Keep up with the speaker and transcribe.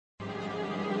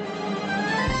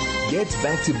Get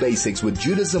back to basics with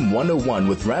Judaism 101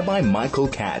 with Rabbi Michael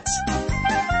Katz.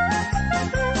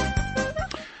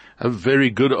 A very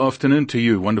good afternoon to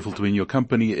you. Wonderful to be in your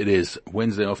company. It is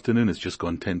Wednesday afternoon. It's just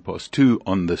gone 2:10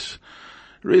 on this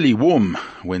really warm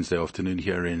Wednesday afternoon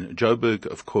here in Joburg.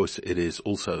 Of course, it is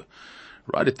also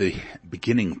right at the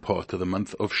beginning part of the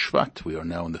month of Shevat. We are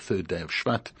now on the third day of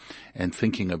Shevat, and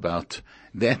thinking about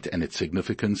that and its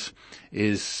significance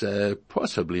is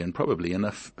possibly and probably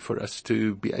enough for us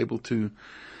to be able to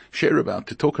share about,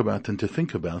 to talk about, and to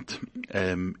think about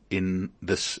in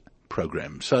this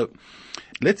program. So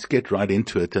let's get right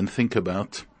into it and think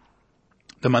about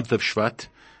the month of Shevat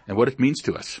and what it means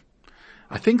to us.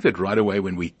 I think that right away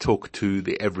when we talk to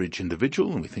the average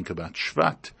individual and we think about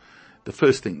Shevat, the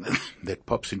first thing that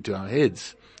pops into our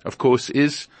heads, of course,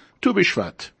 is Tu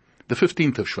B'Shvat, the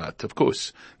 15th of Shvat, of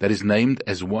course. That is named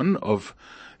as one of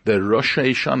the Rosh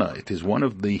Hashanah. It is one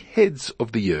of the heads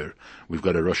of the year. We've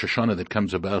got a Rosh Hashanah that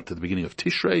comes about at the beginning of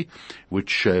Tishrei,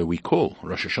 which we call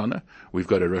Rosh Hashanah. We've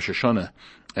got a Rosh Hashanah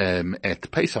at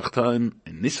Pesach time,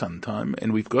 in Nisan time,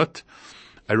 and we've got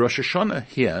a Rosh Hashanah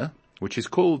here, which is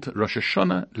called Rosh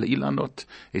Hashanah Le'ilanot.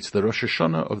 It's the Rosh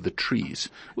Hashanah of the trees.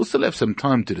 We'll still have some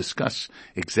time to discuss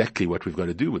exactly what we've got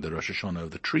to do with the Rosh Hashanah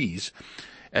of the trees,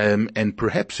 and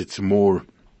perhaps it's more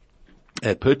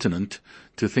pertinent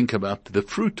to think about the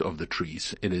fruit of the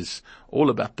trees. It is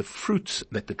all about the fruits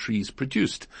that the trees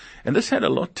produced. And this had a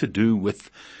lot to do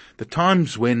with the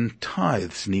times when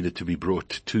tithes needed to be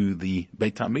brought to the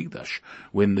Beit HaMikdash,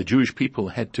 when the Jewish people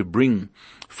had to bring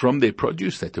from their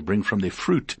produce, they had to bring from their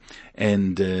fruit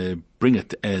and bring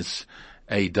it as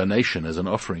a donation, as an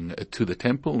offering to the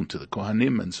temple and to the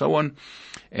Kohanim and so on.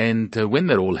 And when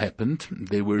that all happened,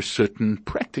 there were certain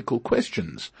practical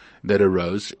questions that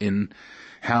arose in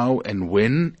how and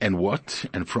when and what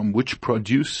and from which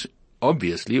produce.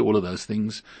 Obviously, all of those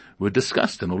things were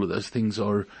discussed and all of those things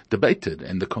are debated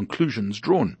and the conclusions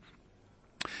drawn.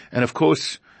 And of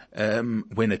course,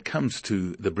 when it comes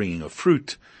to the bringing of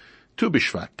fruit, Tu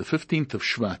B'Shvat, the 15th of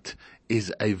Shvat,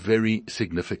 is a very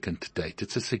significant date.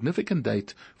 It's a significant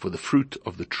date for the fruit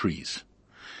of the trees.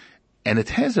 And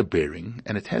it has a bearing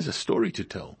and it has a story to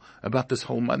tell about this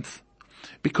whole month.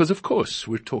 Because, of course,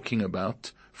 we're talking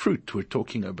about fruit, we're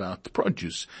talking about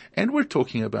produce, and we're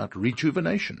talking about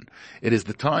rejuvenation. It is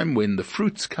the time when the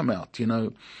fruits come out. You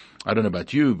know, I don't know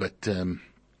about you, but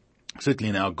certainly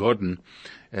in our garden,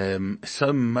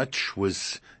 so much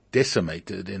was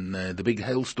decimated in the big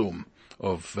hailstorm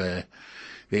of the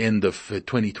end of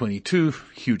 2022,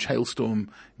 huge hailstorm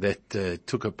that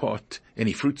took apart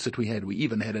any fruits that we had. We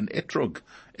even had an esrog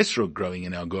growing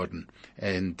in our garden,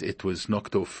 and it was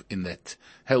knocked off in that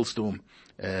hailstorm.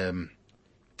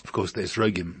 Of course, the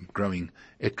esrogim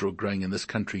etrog growing in this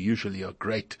country usually are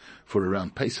great for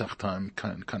around Pesach time,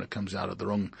 kind of comes out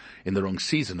in the wrong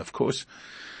season, of course.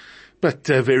 But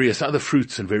various other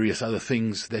fruits and various other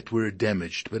things that were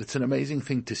damaged. But it's an amazing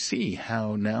thing to see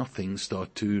how now things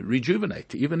start to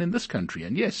rejuvenate, even in this country.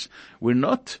 And yes, we're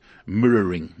not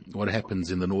mirroring what happens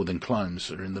in the northern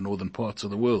climes or in the northern parts of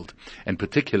the world, and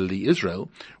particularly Israel,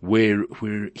 where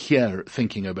we're here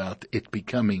thinking about it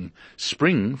becoming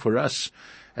spring for us.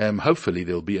 Hopefully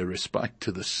there'll be a respite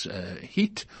to this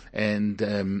heat and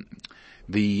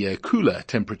the cooler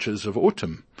temperatures of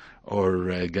autumn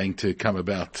are going to come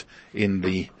about in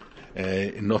the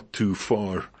not too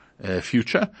far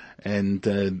future, and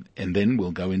then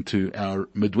we'll go into our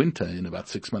midwinter in about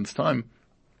 6 months' time,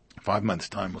 5 months'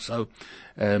 time or so.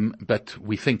 But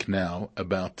we think now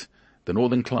about the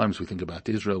northern climes, we think about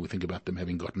Israel, we think about them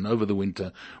having gotten over the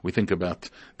winter, we think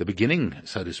about the beginning,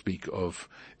 so to speak, of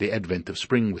the advent of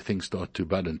spring, where things start to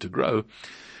bud and to grow.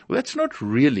 Well, that's not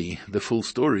really the full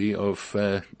story of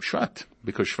Shvat,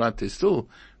 because Shvat is still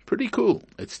pretty cool.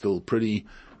 It's still pretty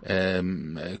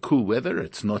cool weather.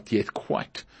 It's not yet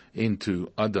quite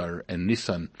into Adar and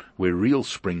Nisan, where real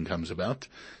spring comes about.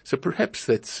 So perhaps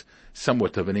that's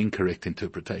somewhat of an incorrect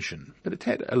interpretation. But it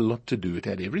had a lot to do, it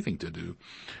had everything to do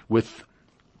with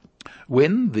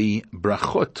when the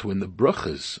brachot, when the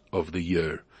brachas of the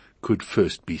year could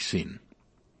first be seen.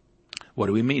 What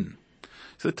do we mean?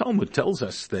 So the Talmud tells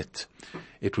us that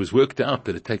it was worked out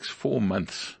that it takes 4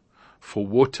 months for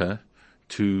water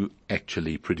to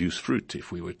actually produce fruit.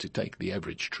 If we were to take the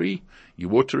average tree, you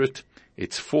water it,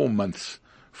 it's 4 months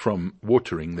from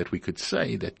watering that we could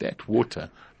say that that water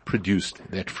produced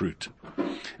that fruit.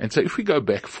 And so if we go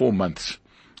back 4 months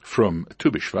from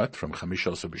Tu B'Shvat, from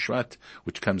Chamisha B'Shvat,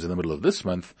 which comes in the middle of this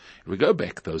month, if we go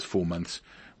back those 4 months,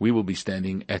 we will be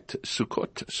standing at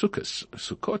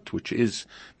Sukkot, which is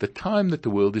the time that the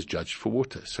world is judged for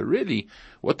water. So really,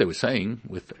 what they were saying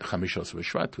with Chamishos of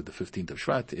Shvat, with the 15th of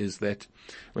Shvat, is that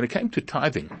when it came to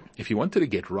tithing, if you wanted to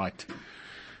get right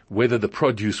whether the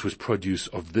produce was produce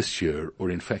of this year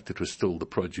or in fact it was still the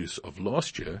produce of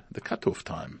last year, the cutoff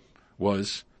time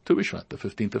was Tu B'Shvat, the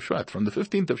 15th of Shvat. From the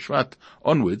 15th of Shvat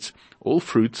onwards, all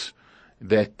fruits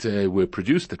that were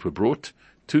produced, that were brought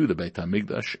to the Beit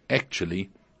HaMikdash, actually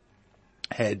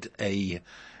had a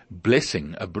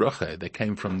blessing, a bracha, that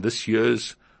came from this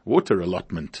year's water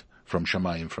allotment from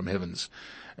Shamayim, from heavens.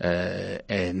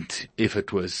 And if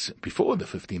it was before the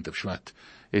 15th of Shvat,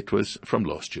 it was from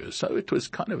last year. So it was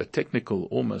kind of a technical,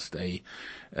 almost a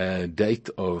date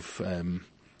of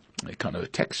a kind of a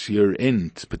tax year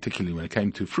end, particularly when it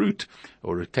came to fruit,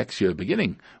 or a tax year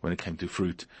beginning when it came to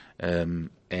fruit. And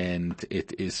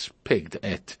it is pegged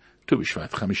at Tu B'Shvat,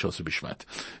 Chamishos B'Shvat.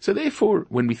 So therefore,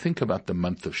 when we think about the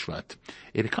month of Shvat,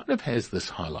 it kind of has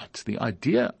this highlight. The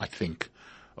idea, I think,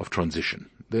 of transition.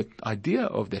 The idea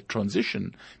of that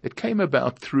transition that came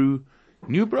about through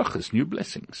new brachas, new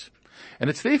blessings. And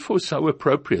it's therefore so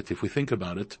appropriate if we think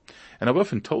about it. And I've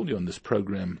often told you on this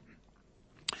program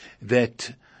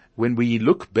that when we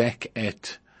look back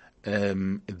at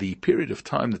the period of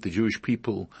time that the Jewish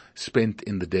people spent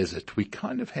in the desert, we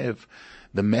kind of have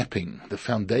the mapping, the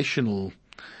foundational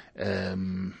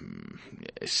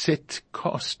set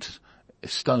cost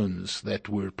stones that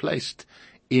were placed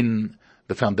in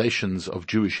the foundations of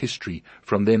Jewish history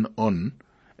from then on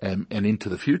and into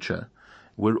the future,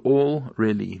 were all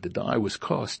really, the die was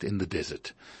cast in the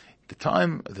desert. The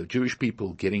time of the Jewish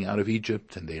people getting out of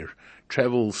Egypt and their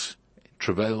travels,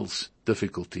 travails,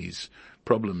 difficulties,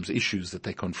 problems, issues that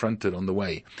they confronted on the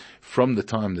way, from the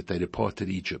time that they departed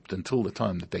Egypt until the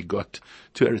time that they got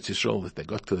to Eretz Yisrael, that they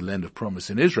got to the land of promise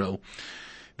in Israel,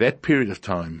 that period of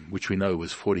time, which we know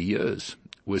was 40 years,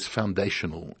 was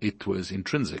foundational. It was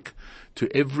intrinsic to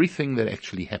everything that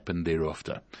actually happened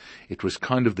thereafter. It was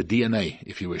kind of the DNA,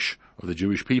 if you wish, of the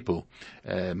Jewish people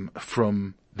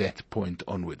from that point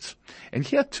onwards. And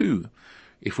here too,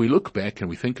 if we look back and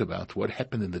we think about what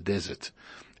happened in the desert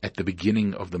at the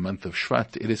beginning of the month of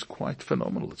Shvat, it is quite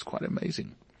phenomenal. It's quite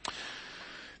amazing.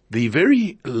 The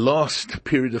very last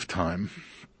period of time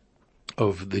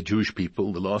of the Jewish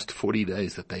people, the last 40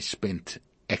 days that they spent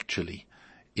actually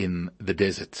in the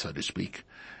desert, so to speak,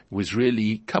 was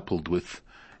really coupled with,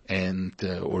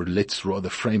 or let's rather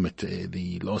frame it,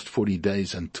 the last 40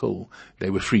 days until they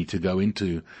were free to go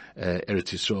into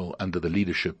Eretz Yisrael under the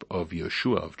leadership of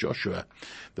Yeshua, of Joshua.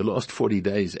 The last 40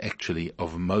 days actually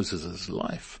of Moses'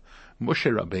 life, Moshe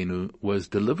Rabbeinu was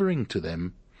delivering to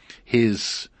them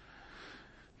his,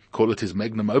 call it his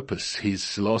magnum opus,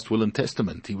 his last will and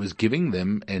testament. He was giving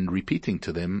them and repeating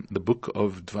to them the book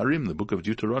of Dvarim, the book of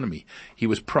Deuteronomy. He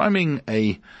was priming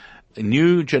a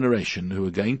new generation who were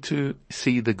going to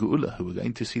see the Geula, who were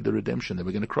going to see the redemption. They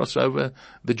were going to cross over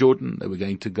the Jordan. They were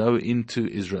going to go into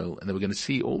Israel, and they were going to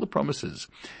see all the promises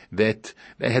that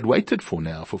they had waited for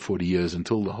now for 40 years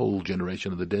until the whole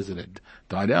generation of the desert had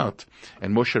died out.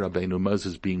 And Moshe Rabbeinu,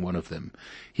 Moses being one of them,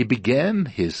 he began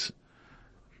his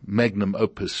magnum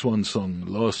opus, swan song,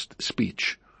 last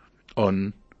speech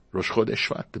on Rosh Chodesh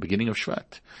Shvat, the beginning of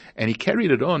Shvat. And he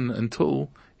carried it on until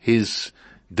his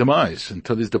demise,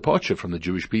 until his departure from the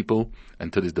Jewish people,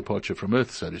 until his departure from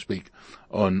earth, so to speak,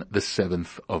 on the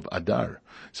 7th of Adar.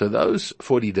 So those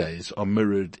 40 days are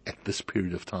mirrored at this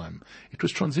period of time. It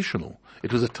was transitional.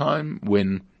 It was a time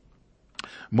when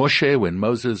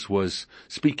Moses was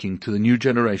speaking to the new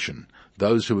generation,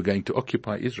 those who were going to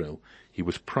occupy Israel. He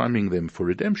was priming them for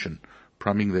redemption,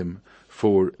 priming them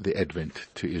for the advent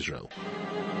to Israel.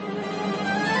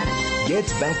 Get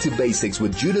back to basics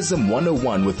with Judaism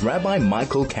 101 with Rabbi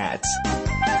Michael Katz.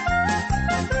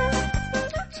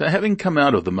 So having come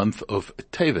out of the month of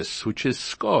Teves, which is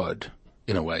scarred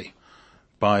in a way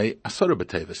by Asara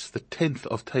B'Teves, the 10th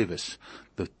of Teves,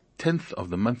 the 10th of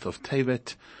the month of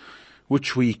Tevet,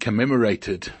 which we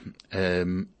commemorated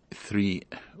 3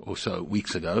 or so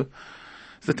weeks ago.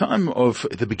 It's the time of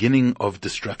the beginning of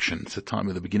destruction. It's the time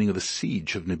of the beginning of the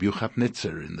siege of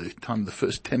Nebuchadnezzar, in the time of the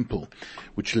first temple,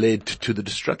 which led to the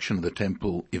destruction of the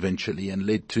temple eventually, and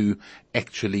led to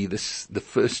actually the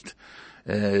first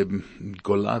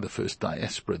Golah, the first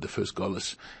diaspora, the first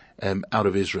Golas out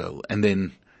of Israel. And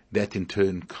then that in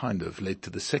turn kind of led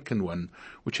to the second one,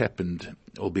 which happened,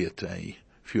 albeit a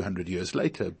few hundred years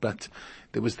later. But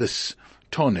there was this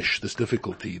tarnish, this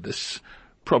difficulty, this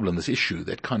problem, this issue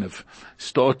that kind of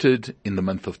started in the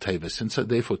month of Teves. And so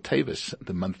therefore Teves,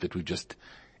 the month that we just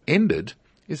ended,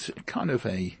 is kind of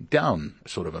a down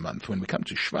sort of a month. When we come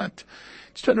to Shevat,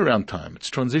 it's turnaround time, it's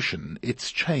transition,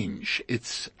 it's change,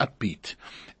 it's upbeat,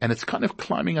 and it's kind of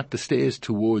climbing up the stairs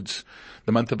towards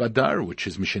the month of Adar, which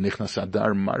is Mishenichnas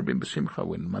Adar Marbim B'Simcha.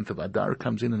 When the month of Adar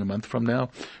comes in a month from now,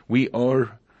 we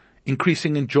are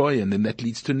increasing in joy, and then that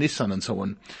leads to Nisan and so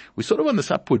on. We're sort of on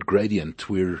this upward gradient.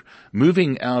 We're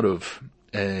moving out of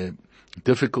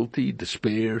difficulty,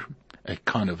 despair, a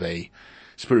kind of a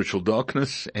spiritual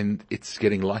darkness, and it's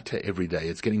getting lighter every day.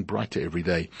 It's getting brighter every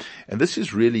day. And this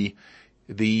is really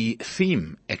the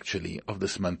theme, actually, of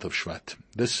this month of Shevat,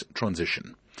 this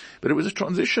transition. But it was a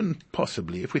transition,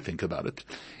 possibly, if we think about it,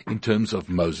 in terms of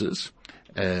Moses,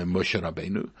 Moshe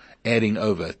Rabbeinu, handing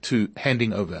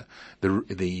over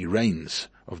the reins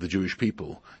of the Jewish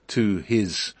people to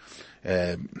his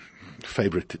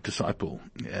favorite disciple,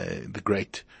 the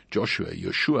great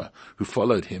Yeshua, who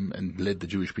followed him and led the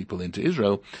Jewish people into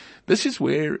Israel. This is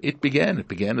where it began. It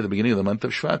began at the beginning of the month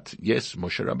of Shevat. Yes,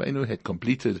 Moshe Rabbeinu had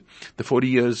completed the 40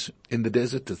 years in the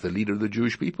desert as the leader of the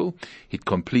Jewish people. He'd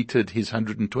completed his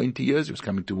 120 years. He was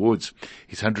coming towards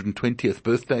his 120th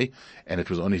birthday, and it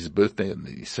was on his birthday, on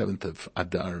the 7th of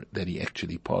Adar, that he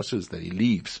actually passes, that he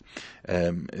leaves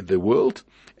the world.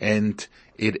 And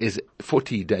it is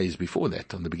 40 days before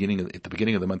that, at the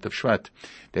beginning of the month of Shevat,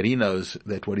 that he knows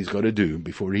that what he's got to do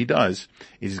before he dies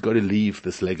is he's got to leave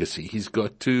this legacy. He's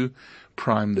got to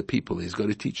prime the people. He's got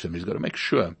to teach them. He's got to make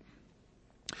sure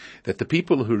that the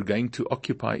people who are going to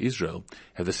occupy Israel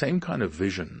have the same kind of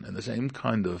vision and the same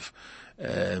kind of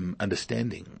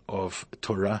understanding of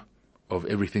Torah, of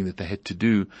everything that they had to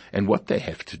do and what they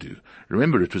have to do.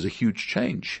 Remember, it was a huge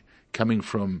change coming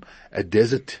from a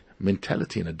desert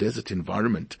mentality in a desert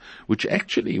environment, which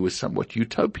actually was somewhat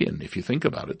utopian if you think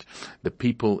about it. The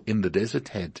people in the desert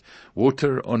had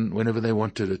water on whenever they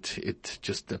wanted it. It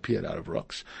just appeared out of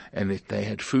rocks. And they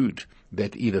had food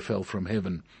that either fell from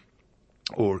heaven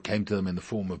or came to them in the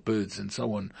form of birds and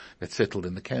so on, that settled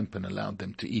in the camp and allowed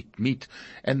them to eat meat.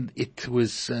 And it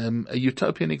was a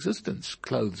utopian existence.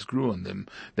 Clothes grew on them.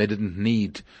 They didn't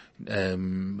need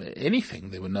anything.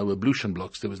 There were no ablution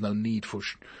blocks. There was no need for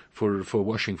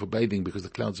washing, for bathing, because the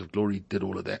clouds of glory did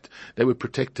all of that. They were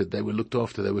protected. They were looked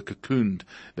after. They were cocooned.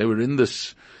 They were in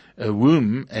this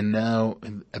womb and now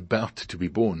about to be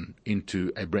born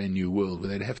into a brand new world where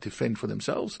they'd have to fend for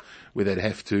themselves, where they'd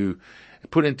have to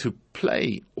put into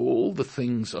play all the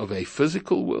things of a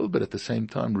physical world, but at the same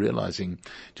time realizing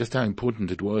just how important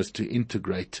it was to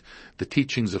integrate the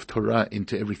teachings of Torah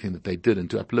into everything that they did, and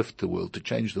to uplift the world, to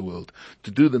change the world, to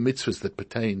do the mitzvahs that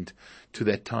pertained to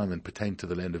that time and pertained to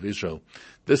the land of Israel.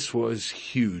 This was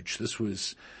huge. This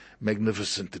was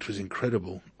magnificent. It was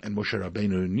incredible. And Moshe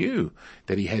Rabbeinu knew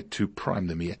that he had to prime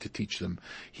them. He had to teach them.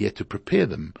 He had to prepare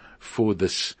them for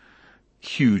this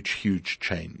huge, huge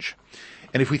change.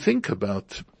 And if we think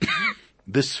about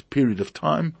this period of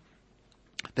time,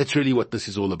 that's really what this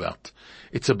is all about.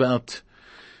 It's about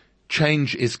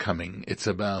change is coming. It's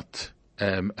about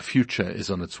a future is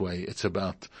on its way. It's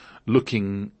about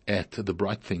looking at the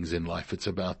bright things in life. It's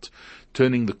about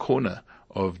turning the corner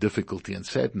of difficulty and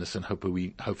sadness, and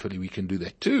hopefully we can do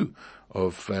that too,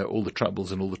 of all the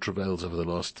troubles and all the travails over the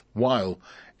last while,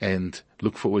 and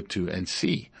look forward to and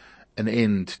see an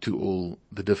end to all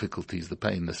the difficulties, the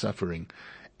pain, the suffering,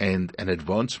 and an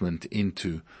advancement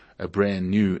into a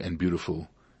brand new and beautiful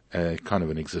kind of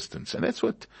an existence. And that's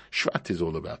what Shevat is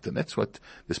all about, and that's what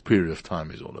this period of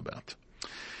time is all about.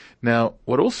 Now,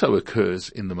 what also occurs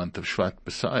in the month of Shevat,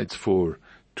 besides for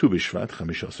Tu B'Shvat,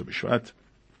 Chamishasa B'Shvat,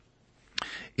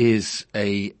 is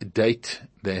a date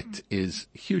that is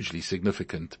hugely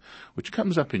significant, which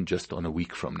comes up in just on a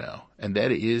week from now, and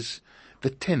that is the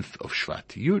 10th of Shvat,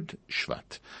 Yud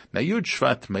Shvat. Now, Yud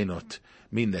Shvat may not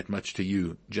mean that much to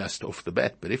you just off the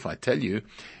bat, but if I tell you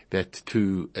that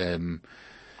to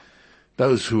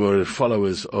those who are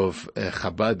followers of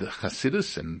Chabad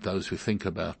Hasidus and those who think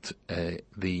about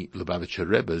the Lubavitcher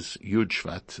Rebbe's, Yud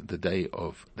Shvat, the day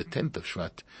of the 10th of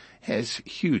Shvat, has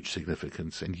huge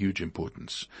significance and huge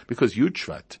importance. Because Yud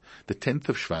Shvat, the 10th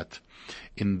of Shvat,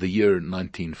 in the year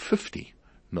 1950,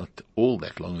 not all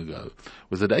that long ago,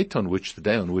 was the day on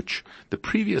which the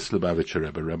previous Lubavitcher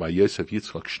Rebbe, Rabbi Yosef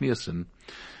Yitzchak Schneerson,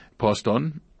 passed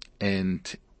on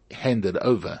and handed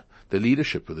over the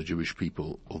leadership of the Jewish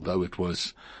people, although it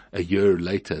was a year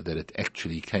later that it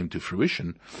actually came to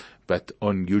fruition. But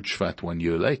on Yud Shvat, 1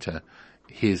 year later,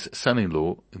 his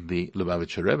son-in-law, the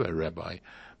Lubavitcher Rebbe, Rabbi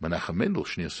Menachem Mendel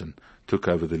Schneerson, took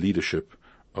over the leadership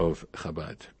of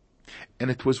Chabad.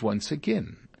 And it was once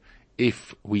again,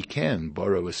 if we can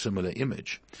borrow a similar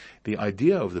image, the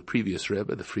idea of the previous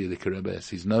Rebbe, the Frierdiker Rebbe as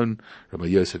he's known, Rabbi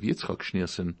Yosef Yitzchak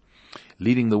Schneerson,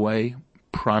 leading the way,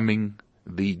 priming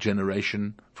the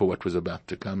generation for what was about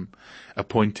to come,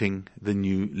 appointing the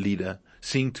new leader,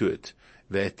 seeing to it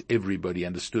that everybody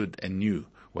understood and knew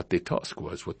what their task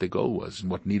was, what their goal was, and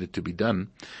what needed to be done,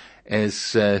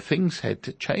 as things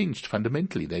had changed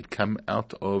fundamentally. They'd come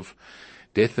out of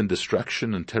death and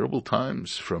destruction and terrible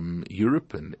times from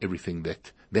Europe and everything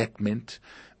that meant,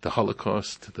 the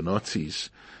Holocaust, the Nazis,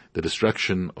 the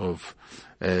destruction of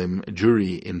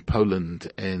Jewry in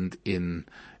Poland and in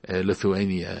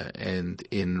Lithuania and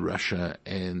in Russia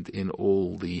and in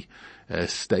all the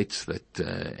states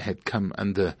that had come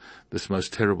under this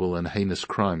most terrible and heinous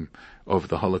crime of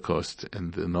the Holocaust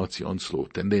and the Nazi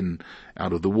onslaught, and then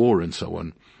out of the war and so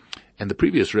on. And the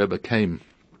previous Rebbe came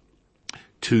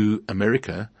to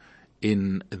America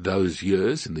in those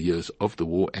years, in the years of the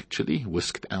war actually,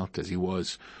 whisked out as he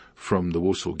was from the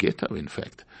Warsaw Ghetto, in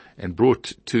fact, and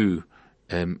brought to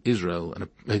Israel,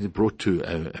 and brought to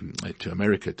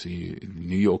America, to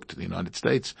New York, to the United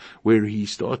States, where he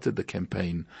started the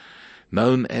campaign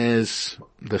known as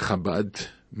the Chabad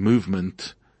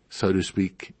movement, so to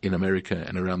speak, in America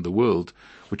and around the world,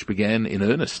 which began in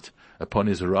earnest upon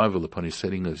his arrival, upon his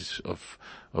setting of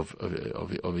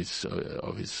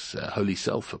his holy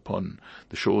self upon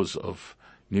the shores of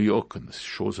New York and the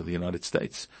shores of the United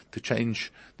States, to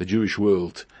change the Jewish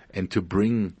world and to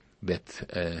bring that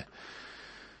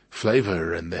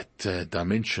flavor and that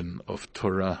dimension of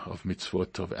Torah, of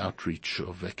mitzvot, of outreach,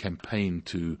 of a campaign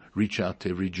to reach out to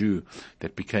every Jew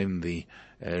that became the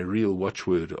real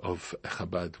watchword of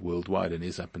Chabad worldwide and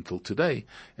is up until today.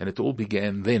 And it all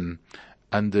began then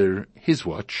under his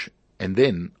watch, and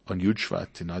then on Yud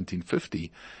Shevat in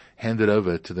 1950, handed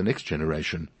over to the next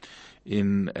generation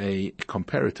in a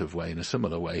comparative way, in a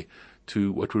similar way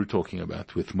to what we were talking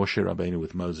about with Moshe Rabbeinu,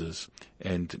 with Moses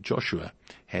and Joshua,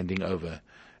 handing over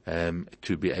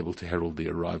to be able to herald the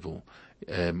arrival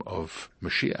of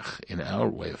Mashiach in our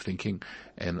way of thinking,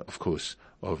 and of course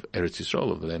of Eretz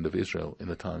Yisrael, of the land of Israel, in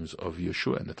the times of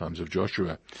Yeshua, in the times of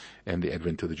Joshua, and the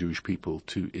advent of the Jewish people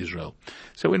to Israel.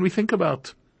 So when we think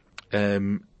about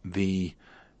the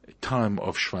time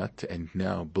of Shvat, and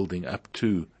now building up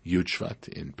to Yud Shvat,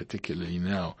 in particularly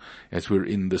now, as we're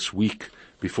in this week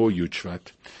before Yud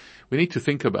Shvat, we need to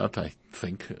think about, I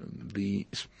think, the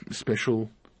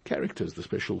special characters, the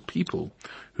special people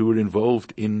who were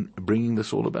involved in bringing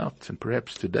this all about, and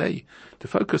perhaps today to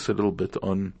focus a little bit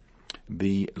on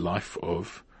the life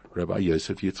of Rabbi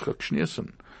Yosef Yitzchak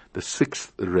Schneerson, the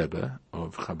sixth Rebbe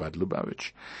of Chabad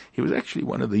Lubavitch. He was actually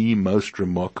one of the most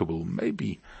remarkable,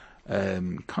 maybe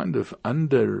kind of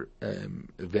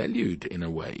valued in a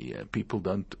way. People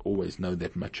don't always know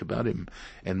that much about him,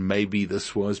 and maybe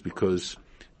this was because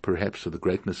perhaps of the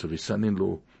greatness of his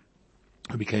son-in-law,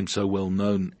 who became so well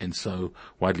known and so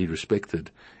widely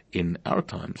respected in our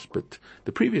times. But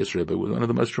the previous Rebbe was one of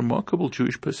the most remarkable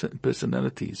Jewish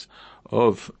personalities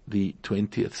of the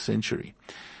 20th century.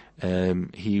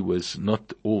 He was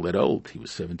not all that old. He was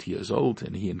 70 years old,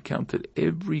 and he encountered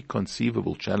every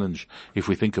conceivable challenge, if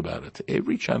we think about it,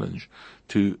 every challenge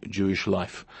to Jewish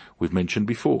life. We've mentioned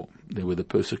before, there were the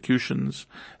persecutions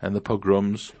and the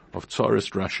pogroms of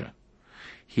Tsarist Russia.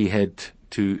 He had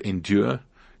to endure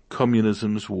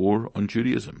communism's war on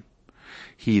Judaism.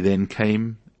 He then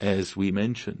came, as we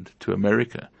mentioned, to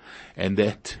America, and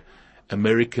that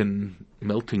American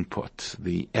melting pot,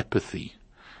 the apathy,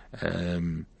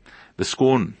 the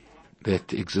scorn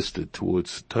that existed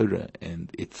towards Torah and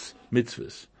its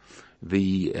mitzvahs,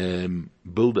 the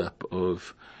build-up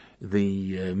of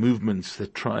the movements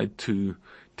that tried to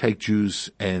take Jews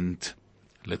and,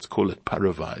 let's call it,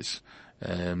 paravaise,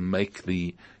 make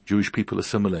the Jewish people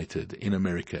assimilated in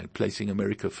America, placing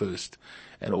America first,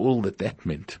 and all that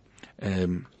meant.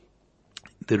 The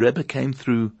Rebbe came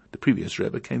through, the previous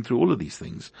Rebbe came through all of these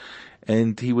things,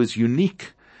 and he was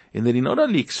unique in that he not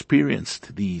only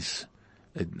experienced these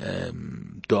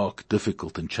dark,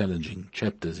 difficult, and challenging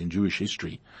chapters in Jewish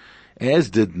history, as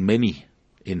did many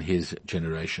in his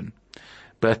generation,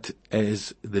 but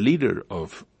as the leader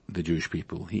of the Jewish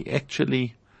people, he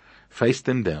actually faced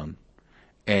them down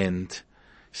and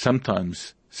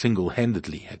sometimes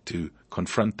single-handedly had to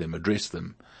confront them, address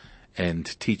them,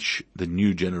 and teach the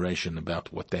new generation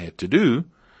about what they had to do,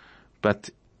 but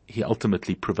he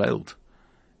ultimately prevailed.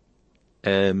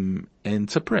 And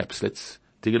so perhaps let's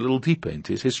dig a little deeper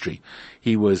into his history.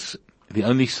 He was the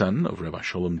only son of Rabbi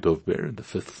Shalom Dovber, the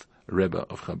fifth Rebbe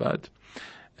of Chabad,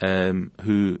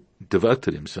 who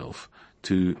devoted himself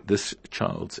to this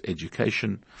child's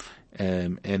education,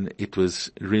 and it was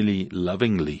really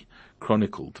lovingly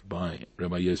chronicled by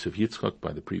Rabbi Yosef Yitzchak,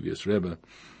 by the previous Rebbe.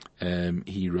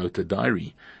 He wrote a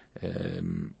diary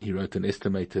He wrote an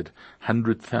estimated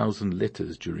 100,000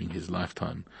 letters during his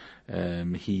lifetime.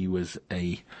 He was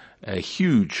a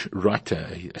huge writer,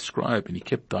 a scribe, and he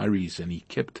kept diaries, and he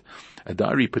kept a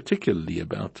diary particularly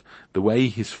about the way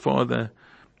his father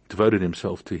devoted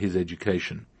himself to his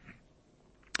education.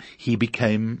 He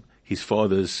became his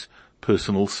father's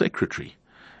personal secretary,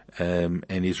 and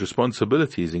his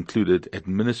responsibilities included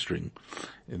administering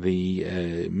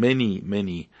the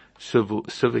many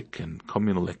civic and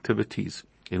communal activities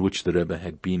in which the Rebbe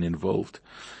had been involved.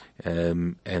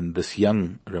 And this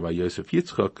young Rabbi Yosef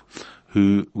Yitzchak,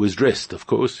 who was dressed, of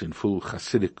course, in full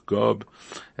Hasidic garb,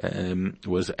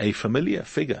 was a familiar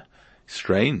figure,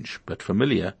 strange but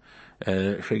familiar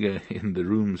figure in the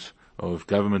rooms of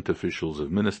government officials,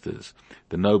 of ministers,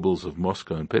 the nobles of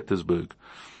Moscow and Petersburg.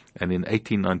 And in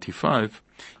 1895,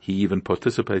 he even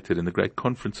participated in the great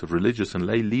conference of religious and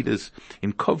lay leaders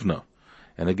in Kovno,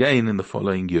 and again in the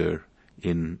following year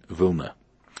in Vilna.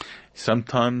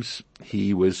 Sometimes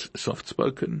he was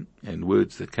soft-spoken and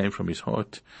words that came from his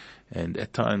heart, and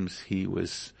at times he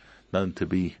was known to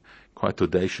be quite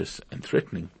audacious and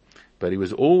threatening, but he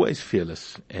was always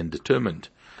fearless and determined,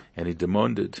 and he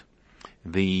demanded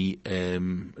the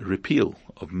repeal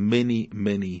of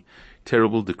many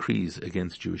terrible decrees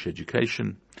against Jewish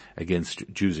education, against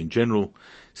Jews in general,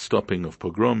 stopping of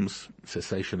pogroms,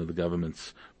 cessation of the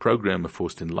government's program of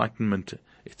forced enlightenment,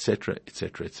 etc.,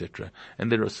 etc., etc.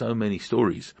 And there are so many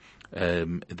stories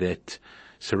that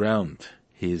surround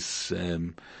his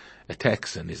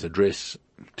attacks and his address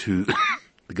to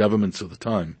the governments of the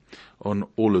time on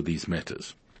all of these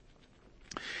matters.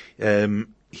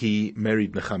 He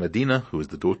married Nechamadina, who was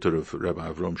the daughter of Rabbi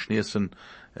Avram Schneerson.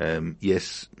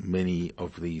 Yes, many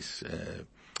of these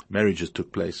marriages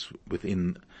took place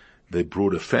within the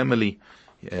broader family.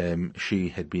 She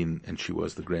had been, and she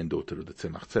was the granddaughter of the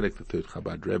Tzemach Tzedek, the third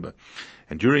Chabad Rebbe.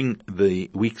 And during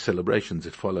the week celebrations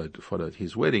that followed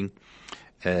his wedding,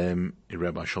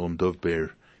 Rabbi Shalom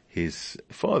Dovber, his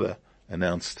father,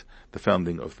 announced the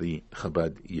founding of the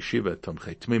Chabad Yeshiva,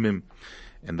 Tomchei Tmimim,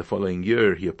 and the following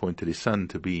year he appointed his son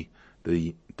to be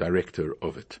the director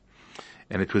of it.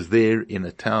 And it was there in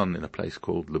a town, in a place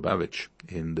called Lubavitch,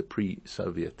 in the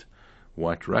pre-Soviet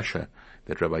White Russia,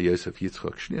 that Rabbi Yosef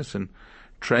Yitzchak Schneerson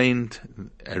trained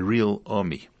a real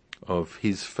army of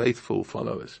his faithful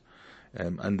followers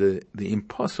under the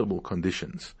impossible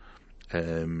conditions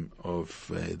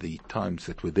of the times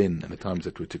that were then and the times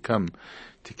that were to come,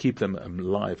 to keep them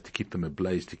alive, to keep them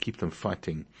ablaze, to keep them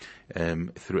fighting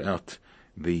throughout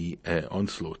the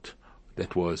onslaught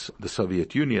that was the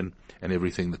Soviet Union and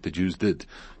everything that the Jews did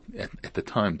at the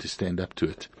time to stand up to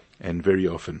it, and very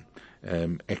often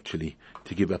actually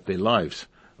to give up their lives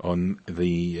on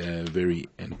the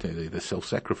the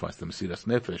self-sacrifice, the Mesiras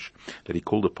Nefesh that he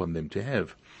called upon them to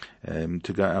have,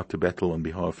 to go out to battle on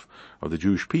behalf of the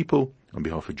Jewish people, on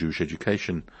behalf of Jewish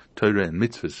education, Torah and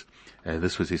mitzvahs.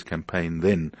 This was his campaign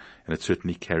then, and it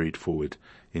certainly carried forward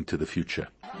into the future.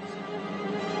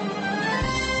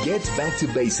 Get back to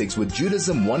basics with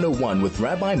Judaism 101 with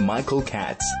Rabbi Michael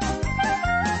Katz.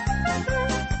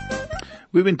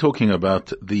 We've been talking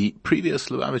about the previous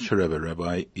Lubavitcher Rebbe,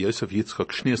 Rabbi Yosef Yitzchak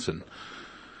Schneerson,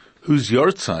 whose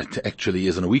Yortzeit actually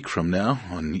is in a week from now,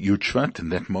 on Yud Shevat,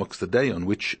 and that marks the day on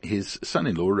which his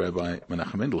son-in-law, Rabbi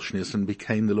Menachem Mendel Schneerson,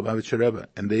 became the Lubavitcher Rebbe.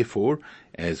 And therefore,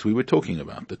 as we were talking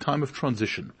about, the time of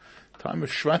transition, time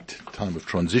of Shvat, time of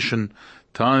transition,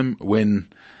 time when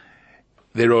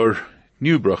there are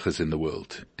new brachas in the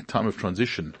world, a time of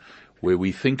transition where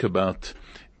we think about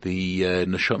the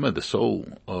neshama, the soul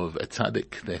of a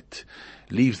tzaddik that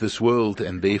leaves this world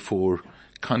and therefore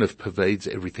kind of pervades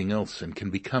everything else and can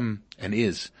become and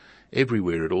is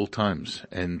everywhere at all times.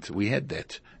 And we had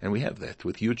that, and we have that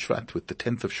with Yud Shvat, with the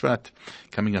 10th of Shvat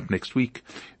coming up next week.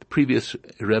 The previous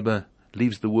Rebbe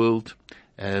leaves the world,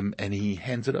 and he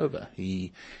hands it over.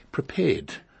 He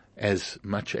prepared as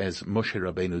much as Moshe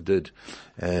Rabbeinu did,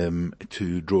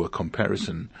 to draw a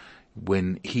comparison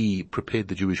when he prepared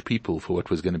the Jewish people for what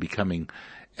was going to be coming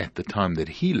at the time that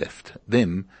he left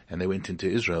them and they went into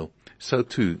Israel. So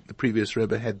too, the previous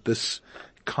Rebbe had this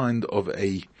kind of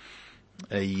a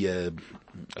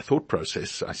thought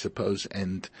process, I suppose,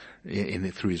 and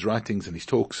through his writings and his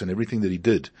talks and everything that he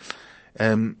did.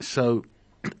 So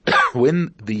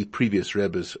when the previous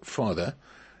Rebbe's father,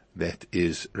 that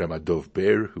is Rabbi Dov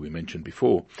Ber, who we mentioned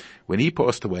before, when he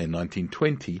passed away in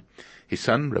 1920, his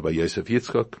son, Rabbi Yosef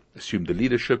Yitzchak, assumed the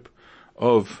leadership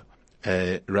of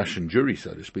Russian Jewry,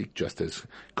 so to speak, just as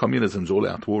communism's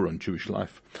all-out war on Jewish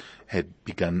life had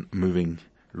begun moving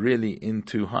really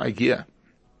into high gear.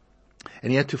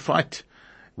 And he had to fight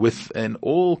with an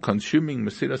all-consuming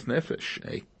Mesiras Nefesh,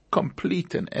 a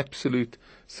complete and absolute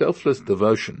selfless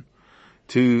devotion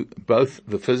to both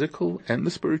the physical and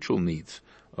the spiritual needs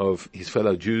of his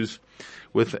fellow Jews,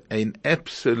 with an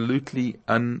absolutely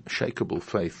unshakable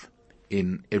faith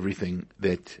in everything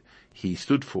that he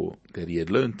stood for, that he had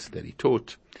learnt, that he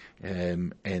taught,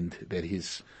 and that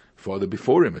his father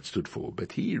before him had stood for.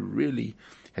 But he really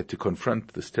had to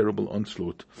confront this terrible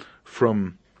onslaught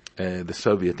from the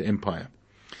Soviet Empire.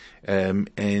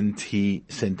 And he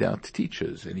sent out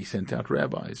teachers, and he sent out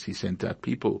rabbis, he sent out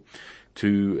people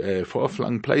to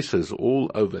far-flung places all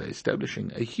over,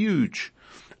 establishing a huge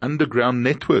underground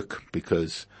network,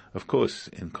 because, of course,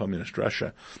 in communist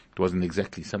Russia, it wasn't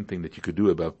exactly something that you could do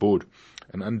above board.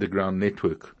 An underground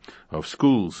network of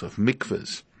schools, of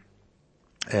mikvahs,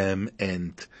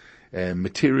 and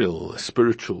material,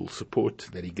 spiritual support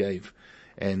that he gave.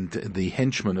 And the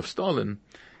henchmen of Stalin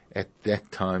at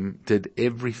that time did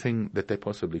everything that they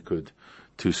possibly could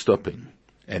to stop him.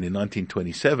 And in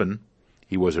 1927,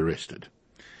 he was arrested.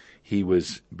 He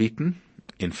was beaten.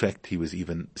 In fact, he was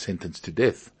even sentenced to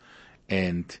death,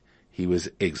 and he was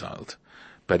exiled.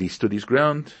 But he stood his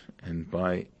ground, and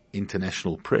by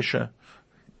international pressure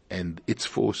and its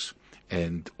force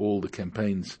and all the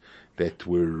campaigns that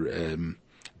were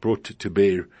brought to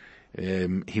bear,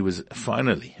 he was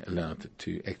finally allowed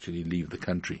to actually leave the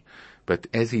country. But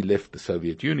as he left the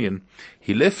Soviet Union,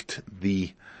 he left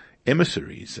the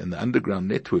emissaries and the underground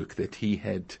network that he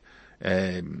had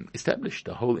established,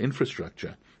 a whole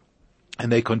infrastructure.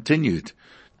 And they continued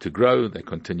to grow, they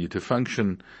continued to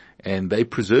function, and they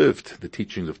preserved the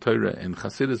teachings of Torah and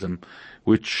Hasidism,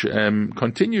 which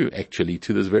continue actually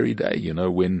to this very day. You know,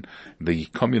 when the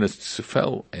communists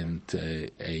fell and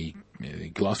a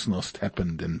glasnost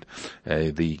happened and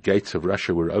the gates of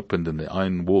Russia were opened and the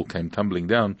Iron Wall came tumbling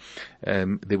down,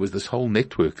 there was this whole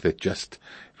network that just,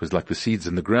 it was like the seeds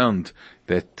in the ground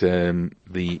that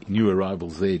the new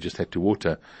arrivals there just had to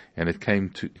water, and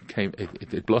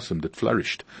it blossomed, it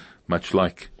flourished, much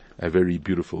like a very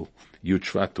beautiful Yud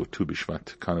Shvat or Tu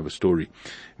B'Shvat kind of a story.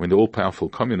 When the all-powerful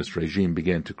communist regime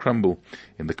began to crumble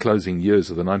in the closing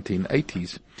years of the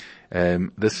 1980s,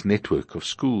 this network of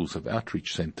schools, of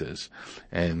outreach centers,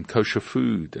 and kosher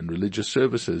food and religious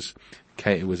services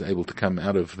was able to come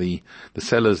out of the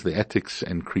cellars, the attics,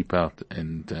 and creep out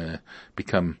and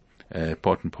become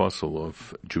part and parcel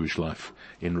of Jewish life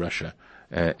in Russia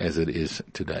as it is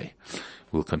today.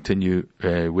 We'll continue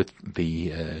with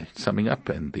the summing up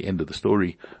and the end of the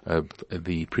story of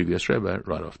the previous Rebbe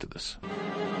right after this.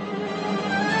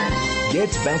 Get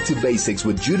back to basics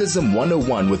with Judaism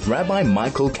 101 with Rabbi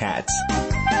Michael Katz.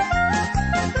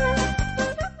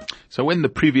 So when the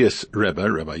previous Rebbe,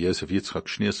 Rabbi Yosef Yitzchak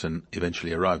Schneerson,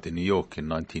 eventually arrived in New York in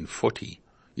 1940,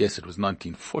 yes, it was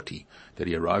 1940 that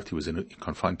he arrived. He was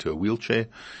confined to a wheelchair.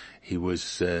 He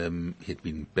had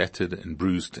been battered and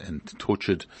bruised and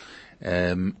tortured,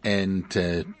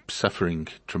 and suffering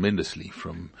tremendously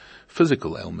from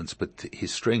physical ailments, but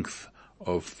his strength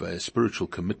of spiritual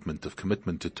commitment, of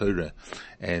commitment to Torah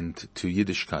and to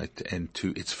Yiddishkeit and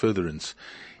to its furtherance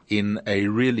in a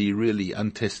really, really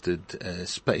untested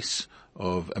space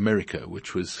of America,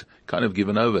 which was kind of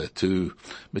given over to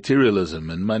materialism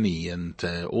and money and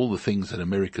all the things that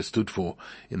America stood for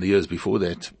in the years before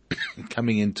that,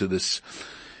 coming into this,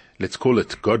 let's call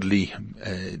it godly,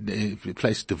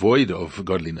 place devoid of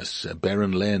godliness,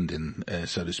 barren land,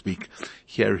 so to speak.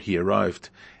 Here he arrived,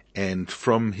 and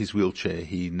from his wheelchair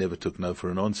he never took no for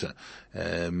an answer.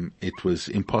 It was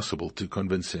impossible to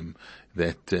convince him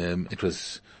that it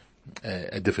was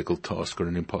a difficult task or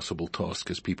an impossible task,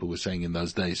 as people were saying in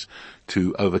those days,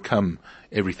 to overcome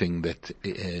everything that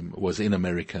was in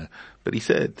America. But he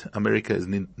said, America is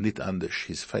nit anders.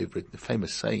 His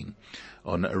famous saying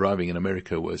on arriving in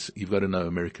America was, you've got to know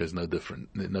America is no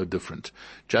different.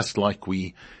 Just like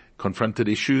we confronted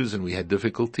issues and we had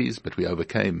difficulties, but we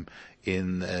overcame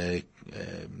in the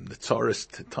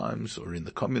Tsarist times or in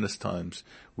the communist times,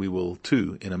 we will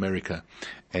too in America.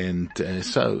 And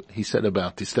so he set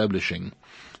about establishing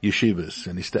yeshivas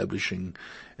and establishing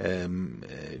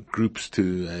groups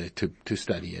to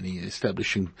study, and he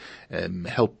establishing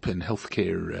help and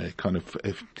healthcare kind of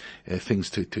things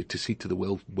to see to the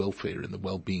welfare and the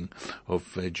well-being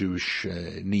of Jewish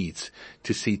needs,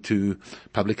 to see to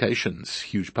publications,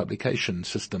 huge publication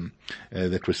system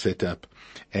that was set up,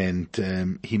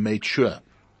 and he made sure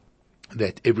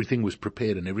that everything was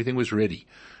prepared and everything was ready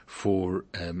for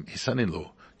his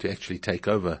son-in-law to actually take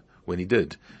over when he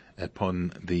did,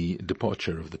 upon the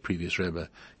departure of the previous Rebbe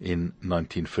in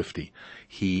 1950.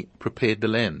 He prepared the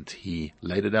land. He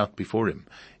laid it out before him.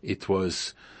 It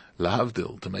was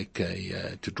lahavdil,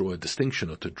 to draw a distinction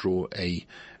or to draw a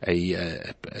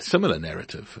similar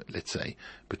narrative, let's say,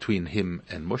 between him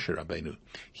and Moshe Rabbeinu.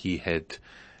 He had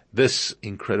this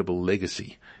incredible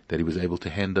legacy that he was able to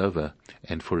hand over,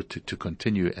 and for it to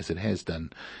continue as it has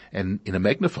done, and in a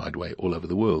magnified way all over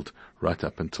the world, right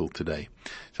up until today.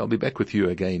 So I'll be back with you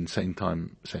again, same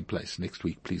time, same place, next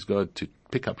week, please God, to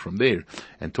pick up from there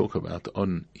and talk about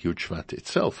on Yud Shevat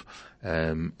itself,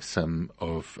 some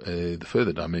of the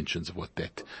further dimensions of what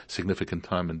that significant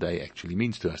time and day actually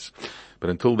means to us. But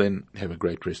until then, have a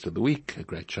great rest of the week, a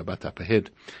great Shabbat up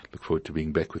ahead. Look forward to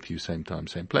being back with you same time,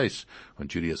 same place on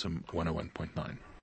Judaism 101.9.